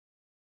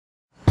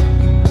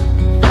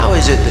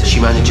is it that she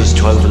manages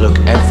to overlook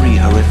every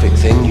horrific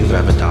thing you've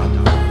ever done?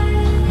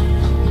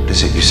 What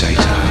is it you say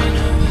to her?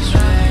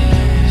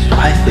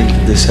 I think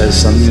that this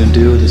has something to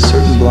do with a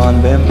certain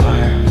blonde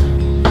vampire.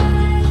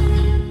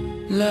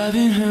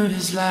 Loving her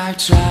is like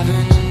driving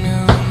a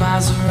new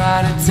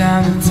Maserati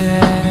down a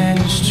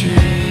dead-end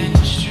street.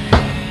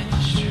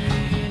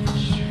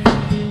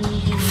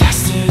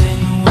 Faster than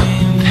the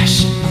wind,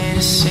 passionate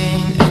as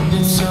Satan, and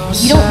it's so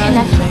sad. You don't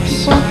connect with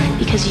people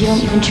because you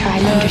don't even try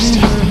to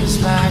understand them. It's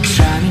like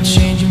trying to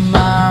change your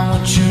mind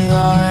when you're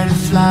already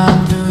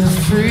flying through the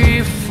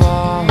free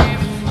fall.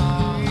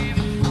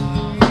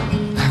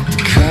 Like the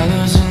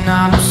colors in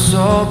I'm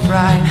so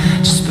bright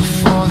just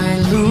before they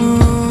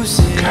lose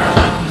it.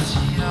 Caroline.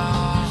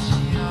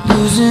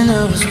 Losing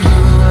her was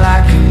blue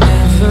like I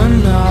never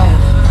know.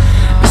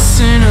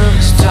 Missing her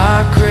was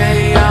dark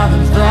gray all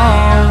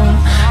alone.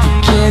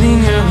 Forgetting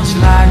her was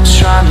like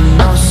trying to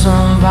know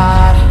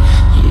somebody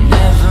you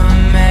never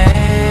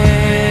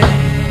met.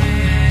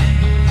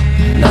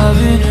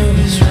 Loving her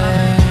is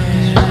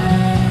red.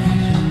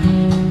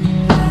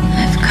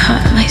 I've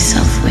caught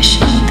myself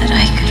wishing that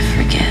I could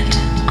forget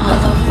all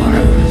the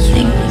horrible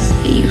things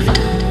that you've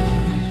done.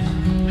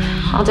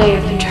 All day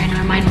I've been trying to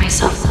remind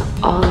myself of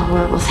all the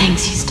horrible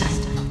things he's done.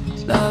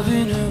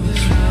 Loving her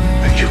is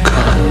red. But you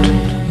can't.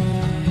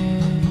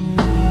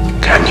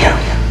 Can you?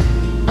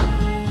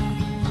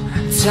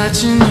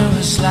 Touching her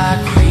was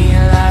like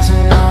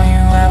realizing all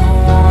you ever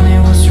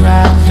wanted was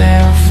right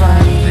there in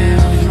front of you.